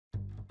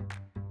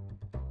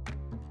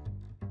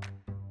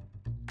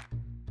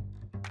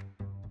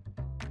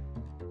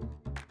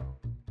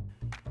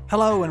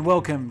Hello and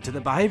welcome to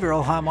the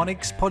Behavioural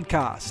Harmonics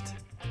podcast,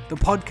 the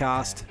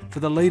podcast for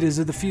the leaders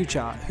of the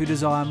future who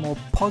desire more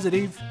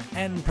positive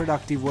and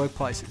productive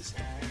workplaces.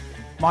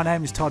 My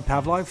name is Todd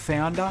Pavlov,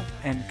 founder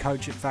and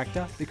coach at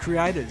Factor, the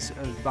creators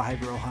of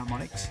Behavioural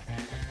Harmonics.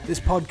 This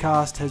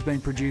podcast has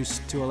been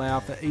produced to allow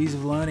for ease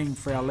of learning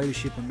for our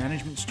leadership and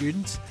management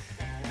students.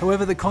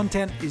 However, the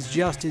content is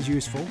just as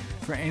useful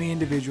for any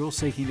individual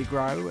seeking to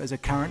grow as a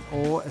current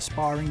or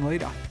aspiring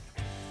leader.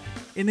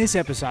 In this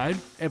episode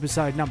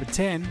number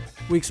 10,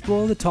 we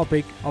explore the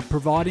topic of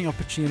providing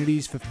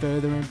opportunities for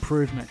further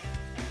improvement,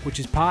 which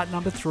is part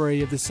number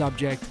 3 of the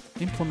subject,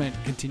 Implement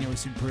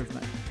Continuous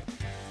Improvement.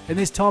 In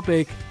this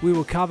topic, we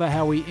will cover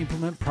how we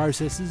implement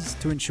processes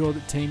to ensure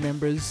that team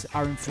members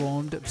are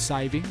informed of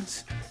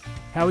savings,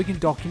 how we can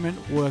document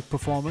work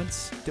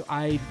performance to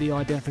aid the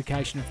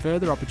identification of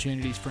further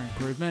opportunities for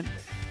improvement,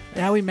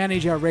 and how we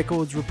manage our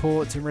records,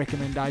 reports, and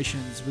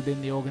recommendations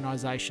within the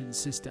organisation's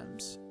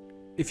systems.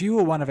 If you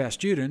are one of our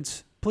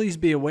students, please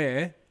be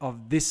aware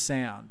of this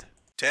sound.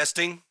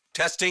 Testing,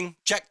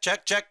 check.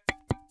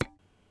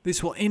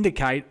 This will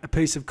indicate a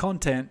piece of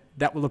content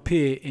that will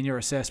appear in your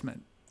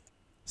assessment.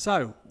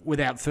 So,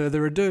 without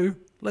further ado,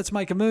 let's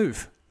make a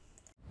move.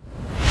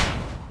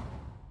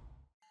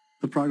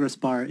 The progress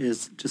bar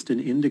is just an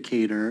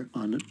indicator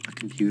on a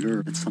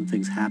computer that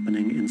something's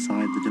happening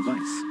inside the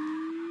device.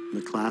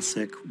 The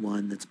classic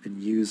one that's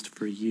been used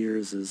for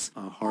years is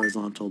a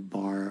horizontal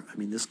bar.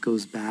 This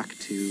goes back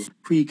to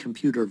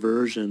pre-computer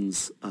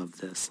versions of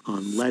this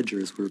on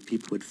ledgers where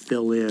people would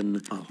fill in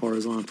a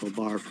horizontal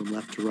bar from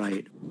left to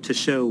right to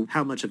show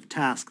how much of a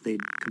task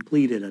they'd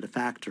completed at a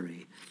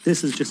factory.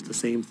 This is just the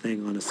same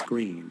thing on a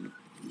screen.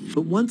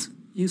 But once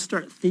you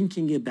start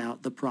thinking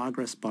about the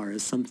progress bar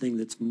as something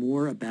that's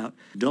more about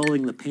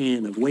dulling the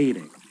pain of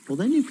waiting, well,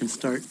 then you can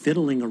start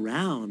fiddling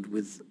around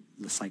with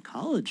the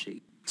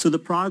psychology. So the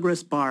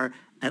progress bar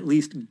at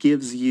least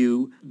gives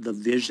you the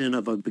vision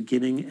of a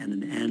beginning and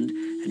an end,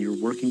 and you're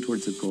working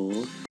towards a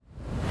goal.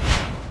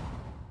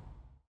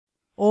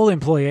 All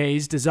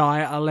employees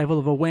desire a level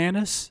of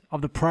awareness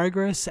of the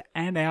progress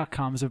and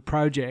outcomes of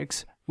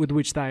projects with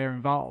which they are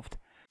involved.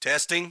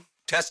 Testing,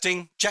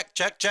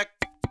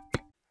 check.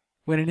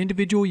 When an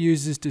individual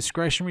uses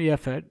discretionary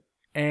effort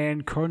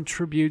and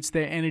contributes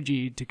their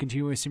energy to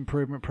continuous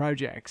improvement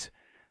projects,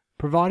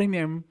 providing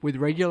them with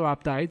regular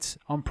updates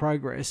on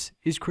progress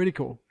is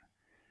critical.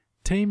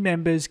 Team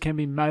members can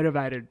be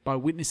motivated by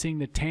witnessing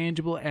the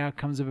tangible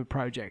outcomes of a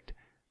project,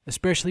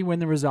 especially when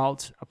the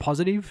results are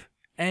positive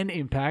and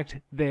impact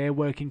their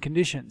working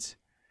conditions.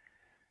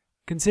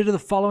 Consider the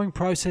following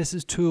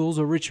processes, tools,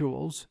 or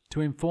rituals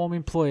to inform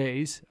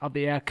employees of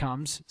the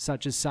outcomes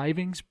such as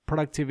savings,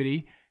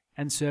 productivity,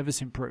 and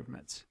service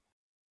improvements.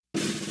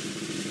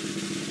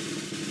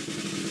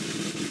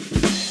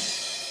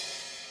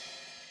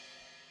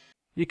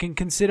 You can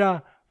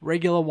consider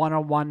regular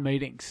one-on-one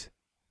meetings.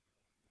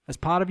 As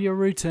part of your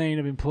routine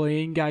of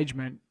employee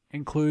engagement,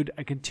 include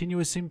a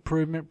continuous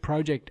improvement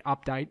project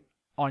update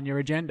on your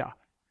agenda.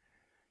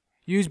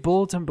 Use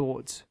bulletin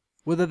boards,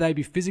 whether they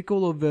be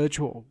physical or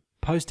virtual.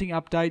 Posting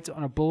updates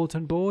on a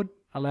bulletin board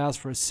allows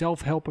for a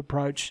self-help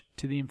approach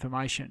to the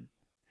information.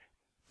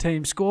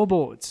 Team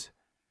scoreboards.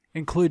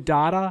 Include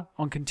data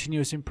on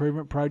continuous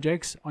improvement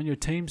projects on your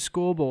team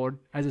scoreboard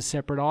as a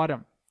separate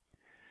item.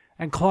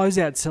 And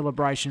closeout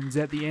celebrations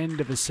at the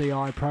end of a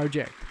CI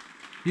project.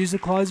 Use the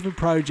close of a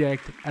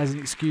project as an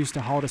excuse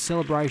to hold a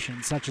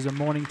celebration such as a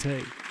morning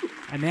tea.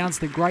 Announce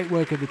the great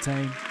work of the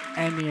team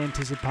and the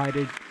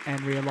anticipated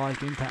and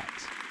realised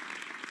impacts.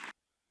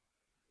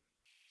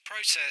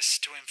 Process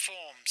to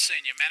inform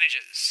senior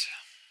managers.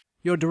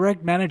 Your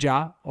direct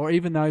manager, or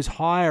even those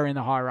higher in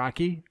the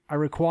hierarchy, are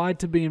required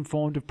to be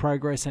informed of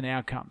progress and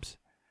outcomes.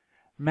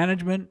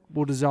 Management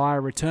will desire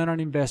return on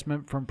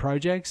investment from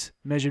projects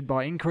measured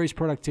by increased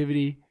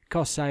productivity,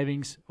 cost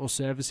savings, or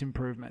service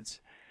improvements.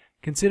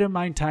 Consider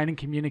maintaining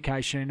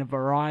communication in a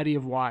variety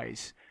of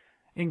ways,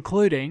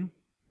 including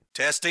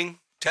Testing,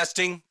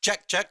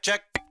 check.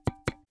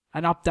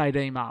 an update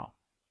email,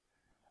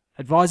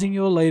 advising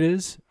your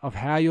leaders of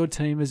how your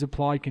team has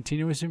applied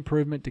continuous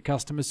improvement to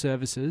customer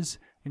services,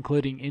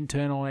 including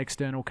internal and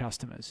external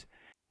customers,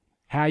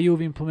 how you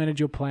have implemented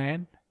your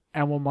plan,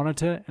 and will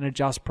monitor and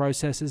adjust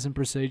processes and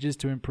procedures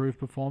to improve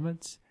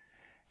performance,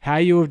 how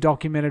you have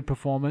documented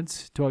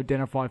performance to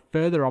identify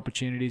further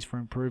opportunities for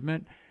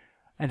improvement,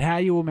 and how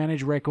you will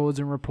manage records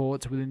and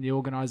reports within the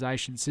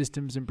organisation's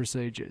systems and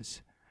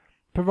procedures.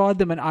 Provide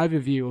them an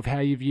overview of how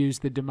you've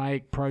used the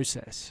DMAIC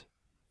process.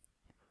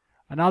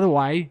 Another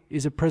way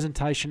is a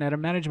presentation at a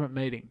management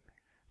meeting.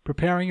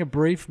 Preparing a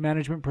brief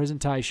management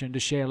presentation to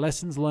share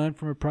lessons learned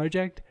from a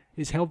project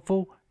is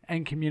helpful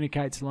and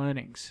communicates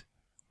learnings.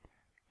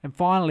 And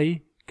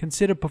finally,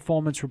 consider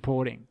performance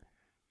reporting.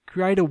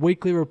 Create a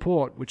weekly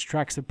report which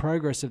tracks the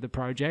progress of the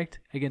project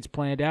against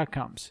planned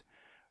outcomes.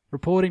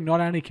 Reporting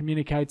not only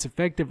communicates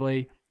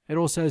effectively, it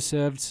also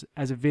serves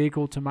as a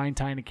vehicle to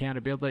maintain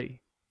accountability.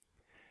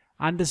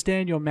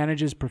 Understand your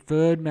manager's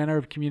preferred manner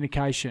of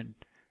communication.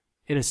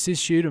 It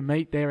assists you to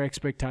meet their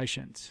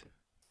expectations.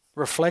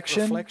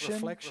 reflection,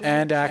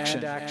 and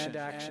action.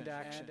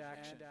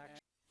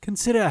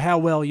 Consider how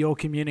well you're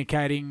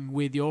communicating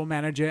with your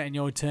manager and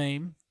your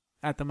team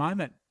at the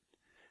moment.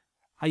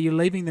 Are you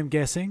leaving them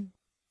guessing?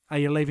 Are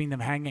you leaving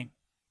them hanging?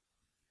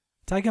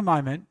 Take a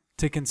moment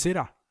to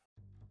consider.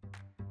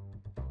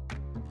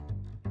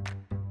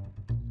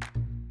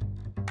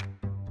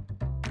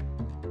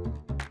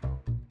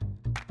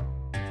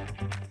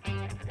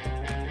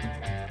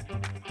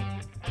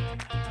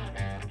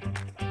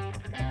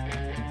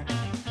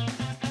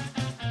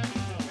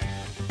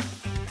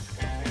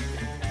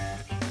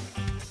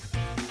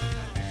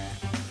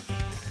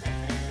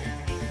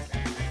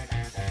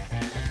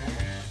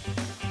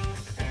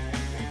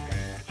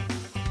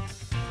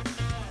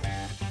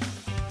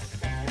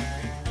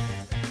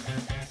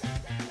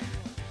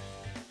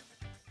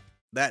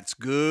 That's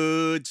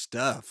good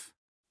stuff.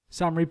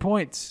 Summary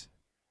points.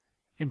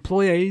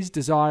 Employees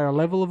desire a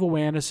level of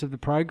awareness of the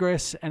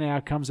progress and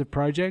outcomes of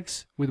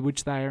projects with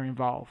which they are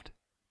involved.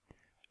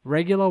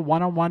 Regular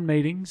one-on-one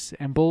meetings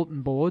and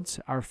bulletin boards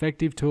are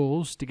effective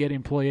tools to get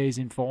employees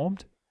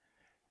informed.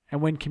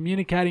 And when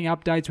communicating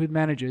updates with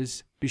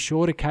managers, be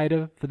sure to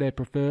cater for their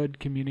preferred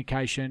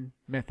communication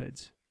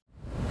methods.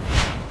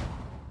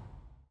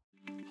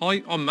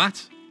 Hi, I'm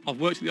Matt.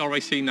 I've worked at the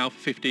RAC now for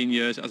 15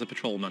 years as a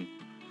patrolman.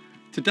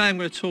 Today I'm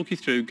going to talk you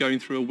through going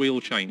through a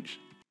wheel change.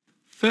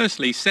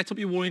 Firstly, set up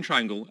your warning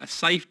triangle a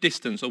safe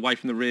distance away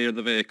from the rear of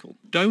the vehicle.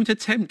 Don't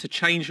attempt to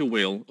change your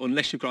wheel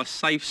unless you've got a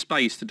safe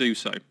space to do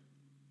so.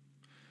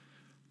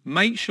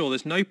 Make sure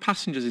there's no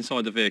passengers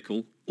inside the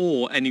vehicle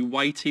or any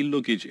weighty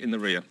luggage in the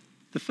rear.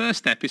 The first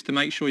step is to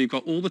make sure you've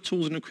got all the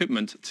tools and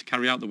equipment to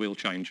carry out the wheel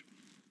change.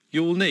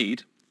 You will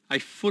need a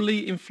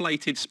fully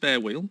inflated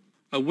spare wheel,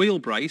 a wheel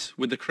brace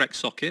with the correct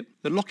socket,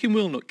 the locking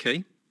wheel nut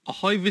key, a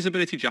high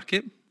visibility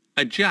jacket,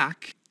 a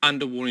jack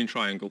and a warning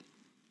triangle.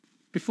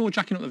 Before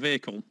jacking up the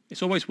vehicle,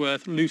 it's always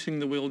worth loosening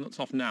the wheel nuts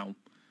off now,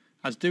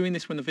 as doing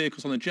this when the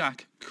vehicle's on the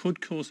jack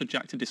could cause the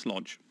jack to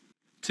dislodge.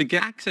 To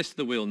get access to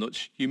the wheel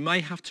nuts, you may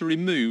have to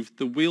remove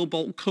the wheel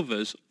bolt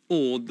covers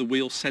or the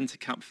wheel centre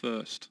cap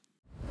first.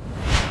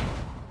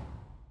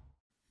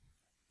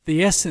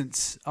 The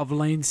essence of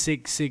Lean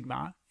Six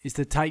Sigma is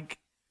to take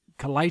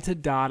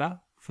collated data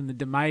from the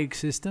DMAIC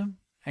system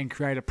and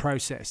create a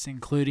process,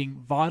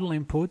 including vital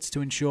inputs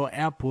to ensure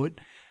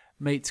output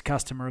meets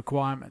customer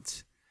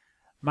requirements.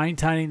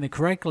 Maintaining the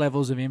correct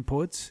levels of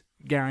inputs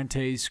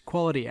guarantees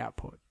quality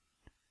output.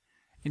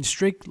 In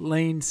strict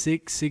Lean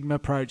Six Sigma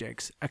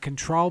projects, a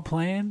control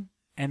plan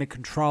and a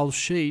control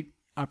sheet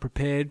are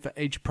prepared for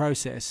each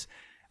process,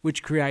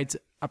 which creates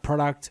a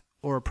product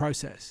or a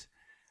process.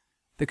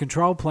 The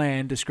control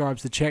plan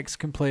describes the checks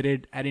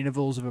completed at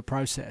intervals of a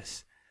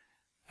process.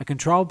 A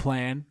control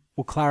plan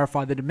will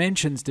clarify the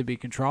dimensions to be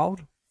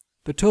controlled,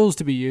 the tools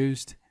to be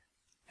used,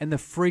 and the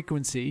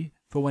frequency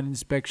for when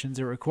inspections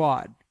are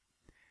required.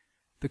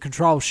 The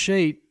control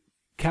sheet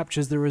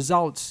captures the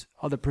results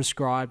of the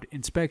prescribed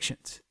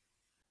inspections.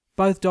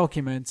 Both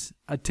documents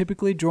are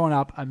typically drawn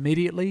up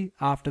immediately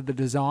after the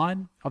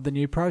design of the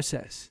new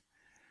process.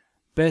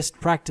 Best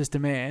practice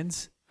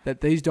demands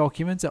that these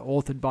documents are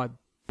authored by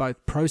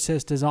both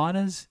process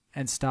designers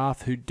and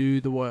staff who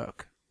do the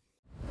work.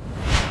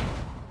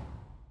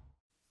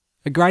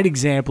 A great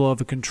example of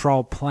a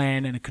control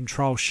plan and a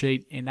control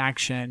sheet in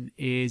action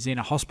is in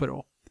a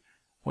hospital,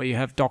 where you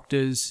have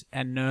doctors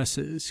and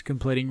nurses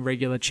completing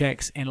regular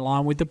checks in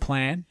line with the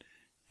plan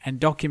and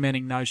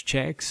documenting those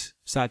checks,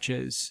 such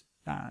as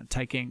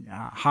taking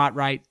heart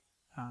rate,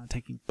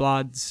 taking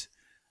bloods,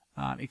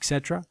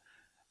 etc.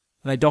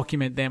 They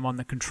document them on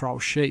the control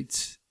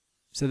sheets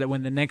so that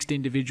when the next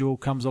individual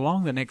comes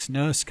along, the next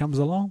nurse comes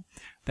along,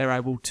 they're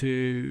able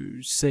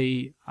to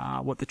see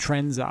what the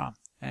trends are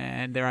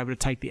and they're able to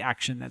take the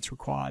action that's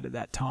required at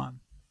that time.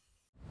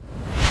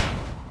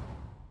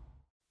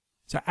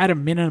 So at a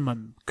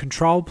minimum,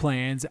 control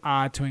plans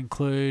are to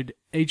include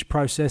each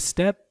process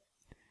step,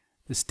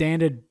 the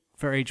standard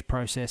for each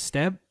process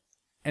step,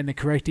 and the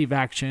corrective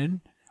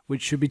action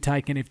which should be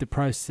taken if the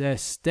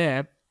process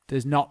step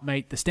does not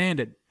meet the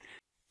standard.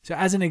 So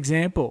as an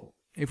example,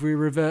 if we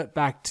revert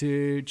back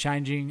to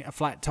changing a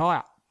flat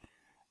tyre,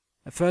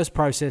 the first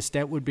process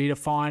step would be to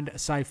find a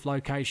safe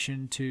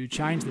location to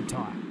change the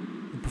tyre.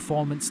 The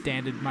performance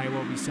standard may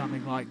well be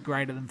something like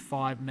greater than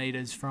 5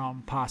 metres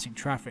from passing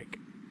traffic.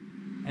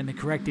 And the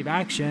corrective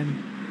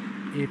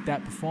action, if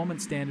that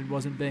performance standard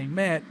wasn't being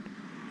met,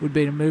 would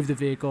be to move the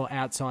vehicle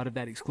outside of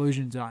that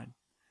exclusion zone.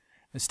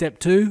 And step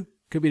 2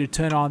 could be to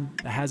turn on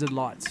the hazard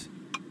lights.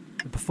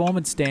 The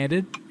performance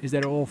standard is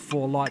that all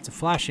 4 lights are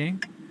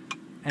flashing,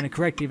 and a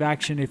corrective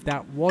action, if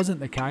that wasn't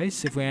the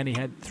case, if we only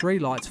had 3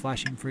 lights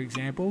flashing, for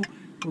example,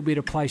 would be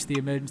to place the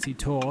emergency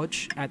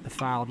torch at the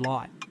failed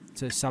light,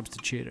 so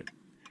substitute it.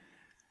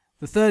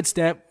 The third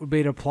step would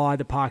be to apply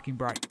the parking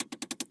brake.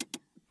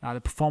 The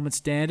performance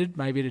standard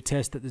may be to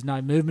test that there's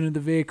no movement in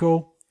the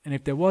vehicle, and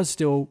if there was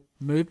still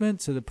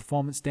movement, so the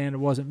performance standard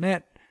wasn't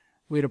met,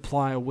 we'd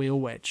apply a wheel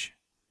wedge.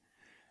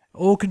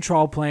 All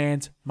control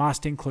plans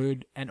must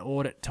include an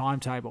audit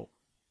timetable.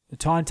 The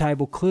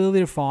timetable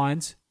clearly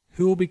defines who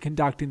who will be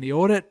conducting the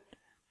audit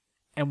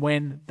and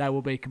when they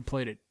will be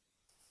completed.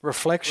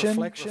 Reflection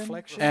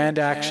and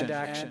action.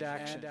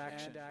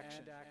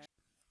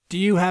 Do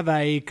you have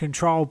a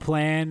control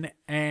plan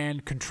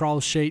and control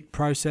sheet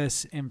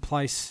process in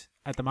place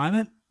at the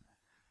moment?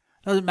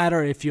 Doesn't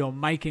matter if you're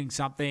making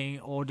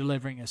something or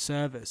delivering a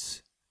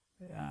service.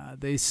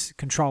 This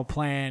control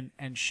plan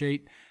and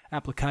sheet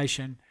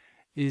application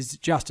is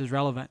just as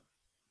relevant.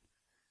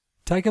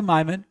 Take a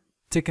moment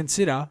to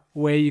consider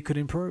where you could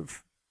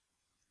improve.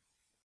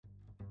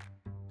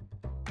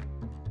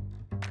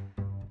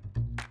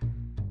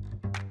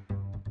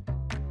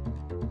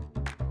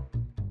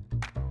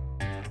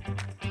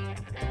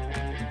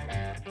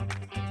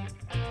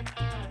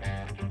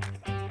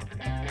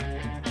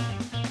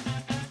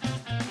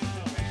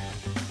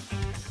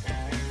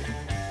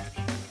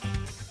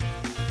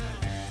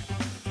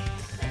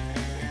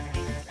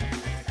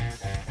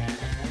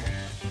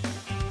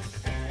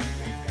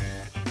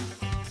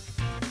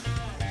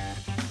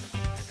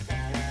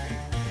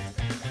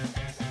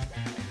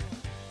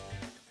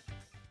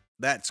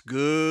 That's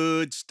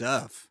good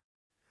stuff.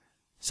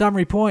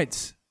 Summary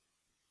points.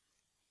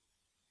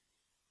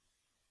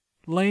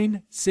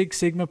 Lean Six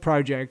Sigma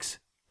projects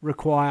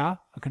require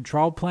a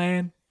control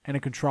plan and a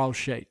control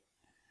sheet.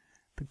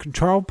 The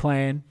control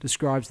plan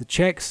describes the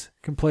checks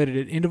completed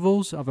at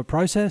intervals of a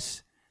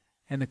process,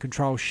 and the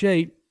control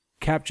sheet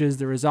captures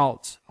the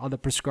results of the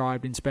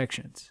prescribed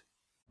inspections.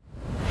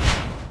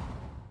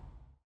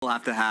 We'll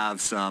have to have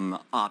some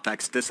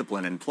OPEX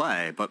discipline in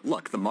play, but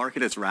look, the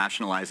market is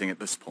rationalizing at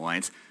this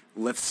point.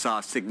 Lyft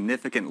saw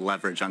significant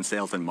leverage on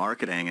sales and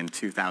marketing in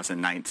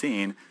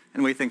 2019,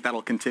 and we think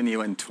that'll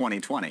continue in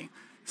 2020.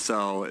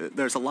 So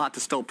there's a lot to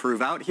still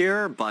prove out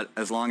here, but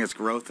as long as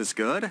growth is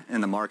good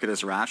and the market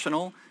is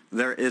rational,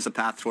 there is a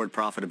path toward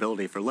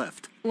profitability for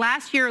Lyft.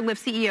 Last year,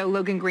 Lyft CEO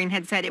Logan Green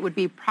had said it would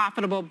be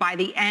profitable by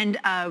the end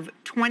of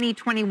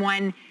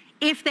 2021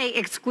 if they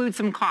exclude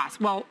some costs.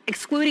 Well,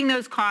 excluding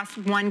those costs,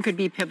 one, could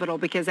be pivotal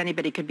because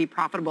anybody could be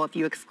profitable if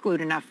you exclude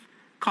enough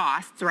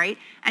costs, right?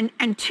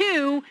 And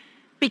two,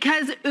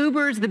 because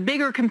Uber's the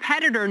bigger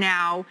competitor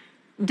now,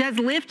 does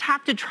Lyft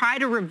have to try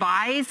to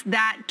revise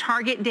that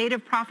target date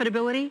of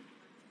profitability?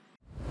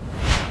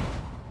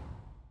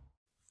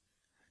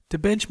 To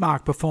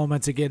benchmark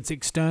performance against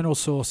external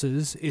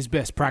sources is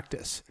best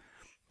practice.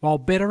 While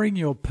bettering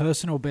your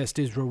personal best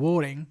is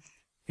rewarding,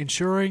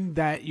 ensuring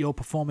that your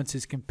performance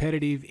is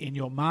competitive in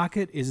your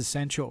market is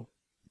essential.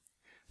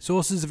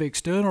 Sources of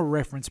external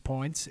reference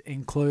points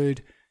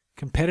include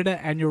competitor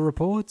annual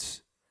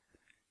reports,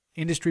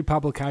 industry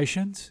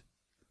publications,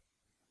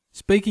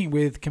 speaking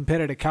with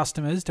competitor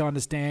customers to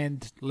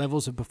understand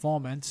levels of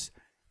performance,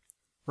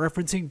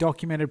 referencing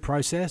documented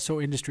process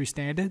or industry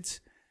standards,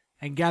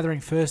 and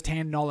gathering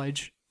first-hand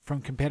knowledge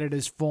from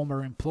competitors'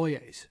 former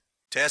employees.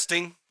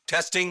 Testing,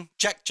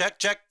 check.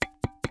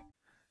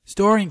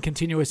 Storing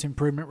continuous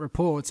improvement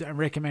reports and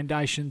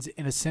recommendations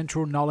in a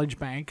central knowledge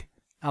bank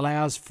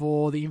allows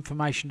for the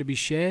information to be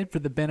shared for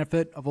the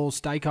benefit of all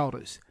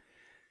stakeholders.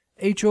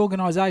 Each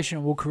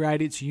organisation will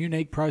create its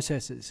unique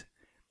processes.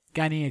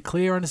 Gaining a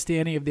clear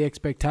understanding of the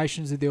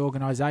expectations of the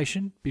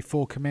organisation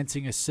before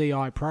commencing a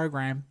CI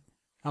program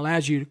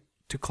allows you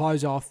to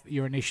close off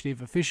your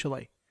initiative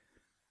officially.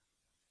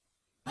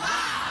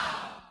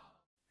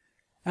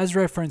 As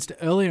referenced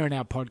earlier in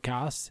our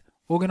podcast,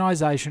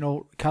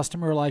 organisational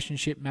customer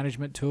relationship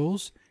management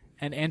tools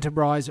and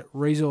enterprise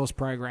resource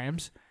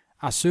programs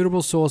are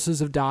suitable sources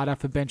of data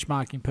for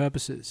benchmarking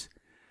purposes.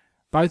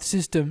 Both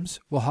systems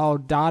will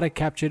hold data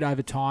captured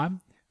over time,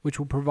 which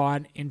will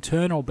provide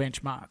internal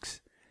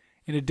benchmarks.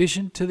 In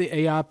addition to the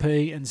ERP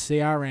and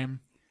CRM,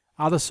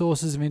 other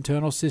sources of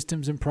internal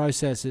systems and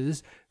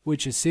processes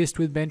which assist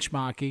with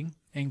benchmarking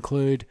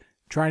include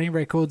training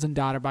records and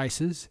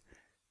databases,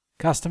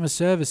 customer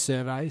service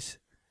surveys,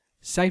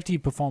 safety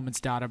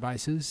performance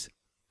databases,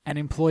 and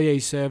employee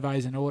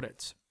surveys and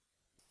audits.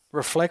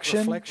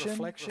 Reflection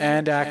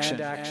and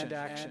action.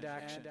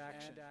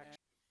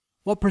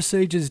 What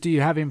procedures do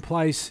you have in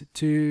place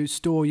to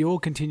store your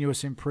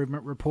continuous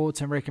improvement reports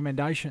and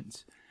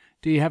recommendations?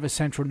 Do you have a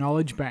central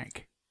knowledge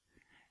bank?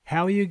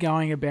 How are you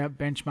going about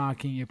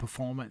benchmarking your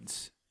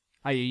performance?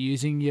 Are you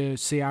using your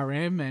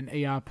CRM and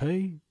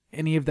ERP?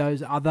 Any of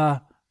those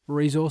other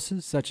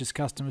resources such as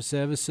customer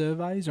service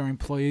surveys or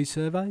employee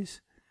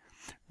surveys?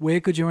 Where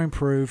could you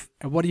improve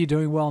and what are you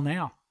doing well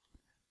now?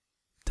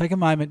 Take a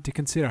moment to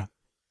consider.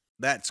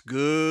 That's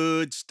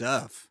good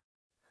stuff.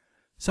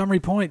 Summary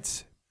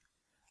points.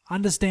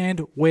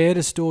 Understand where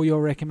to store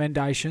your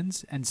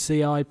recommendations and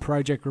CI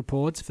project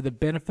reports for the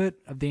benefit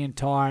of the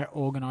entire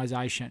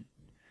organisation.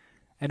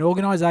 An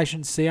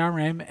organisation's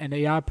CRM and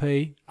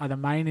ERP are the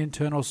main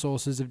internal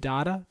sources of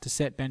data to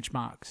set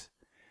benchmarks.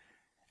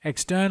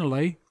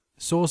 Externally,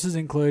 sources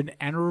include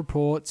annual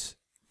reports,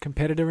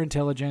 competitor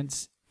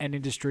intelligence, and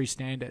industry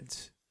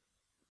standards.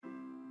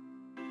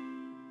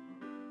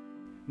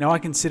 Now, I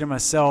consider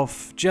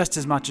myself just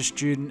as much a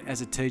student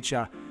as a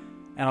teacher,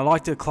 and I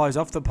like to close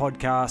off the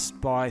podcast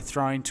by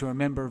throwing to a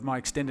member of my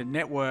extended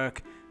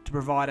network to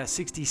provide a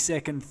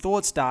 60-second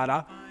thought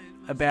starter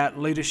about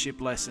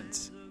leadership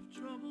lessons.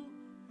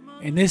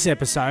 In this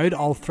episode,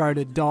 I'll throw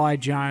to Di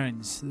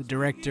Jones, the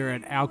director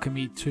at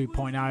Alchemy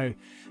 2.0.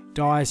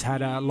 Di's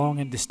had a long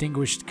and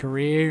distinguished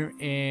career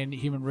in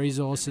human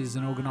resources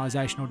and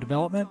organisational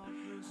development,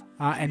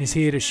 and is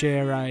here to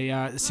share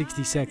a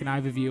 60-second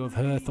overview of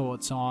her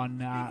thoughts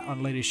on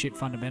leadership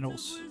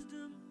fundamentals.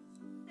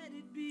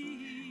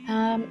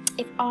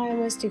 If I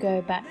was to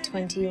go back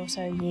 20 or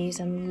so years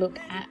and look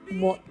at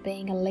what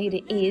being a leader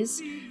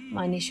is,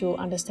 my initial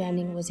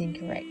understanding was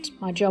incorrect.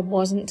 My job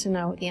wasn't to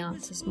know the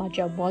answers. My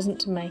job wasn't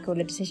to make all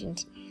the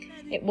decisions.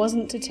 It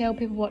wasn't to tell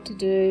people what to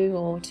do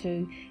or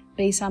to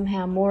be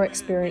somehow more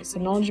experienced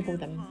and knowledgeable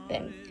than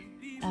them.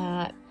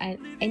 And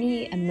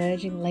any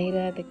emerging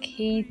leader, the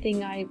key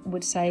thing I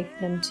would say for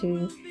them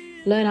to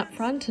learn up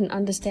front and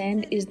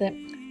understand is that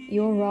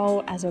your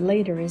role as a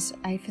leader is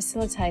a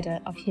facilitator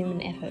of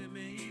human effort.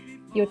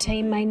 Your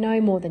team may know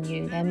more than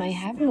you, they may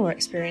have more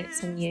experience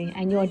than you,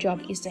 and your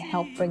job is to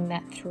help bring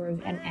that through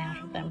and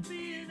out of them.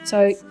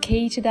 So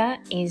key to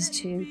that is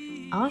to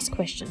ask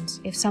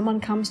questions. If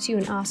someone comes to you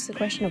and asks the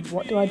question of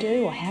what do I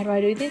do or how do I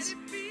do this,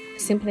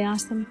 simply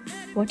ask them,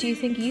 what do you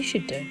think you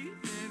should do?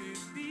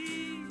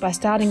 By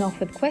starting off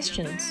with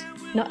questions,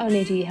 not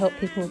only do you help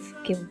people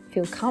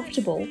feel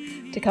comfortable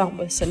to come up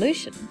with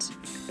solutions,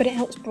 but it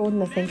helps broaden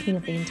the thinking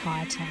of the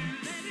entire team.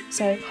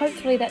 So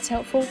hopefully that's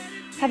helpful.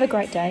 Have a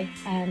great day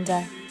and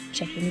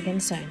check in again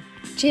soon.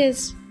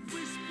 Cheers!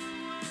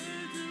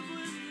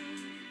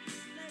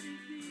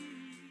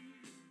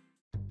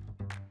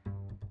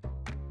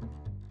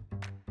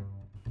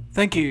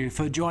 Thank you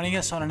for joining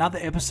us on another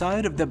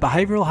episode of the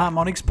Behavioural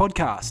Harmonics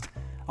podcast.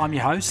 I'm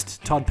your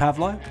host, Todd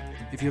Pavlo.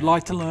 If you'd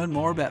like to learn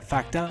more about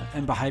Factor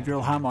and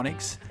behavioural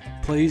harmonics,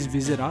 please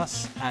visit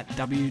us at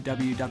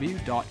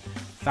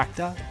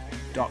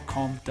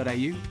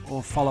www.factor.com.au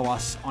or follow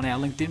us on our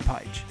LinkedIn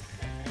page.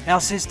 Our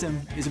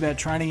system is about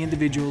training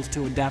individuals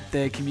to adapt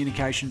their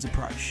communications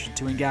approach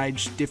to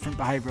engage different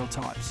behavioural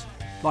types.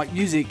 Like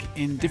music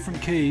in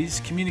different keys,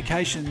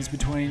 communications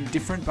between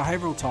different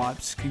behavioural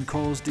types can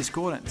cause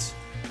discordance.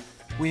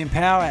 We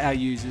empower our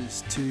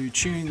users to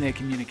tune their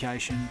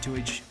communication to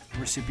each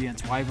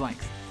recipient's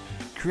wavelength,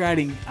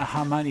 creating a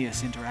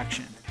harmonious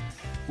interaction.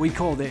 We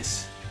call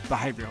this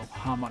behavioural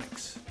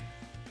harmonics.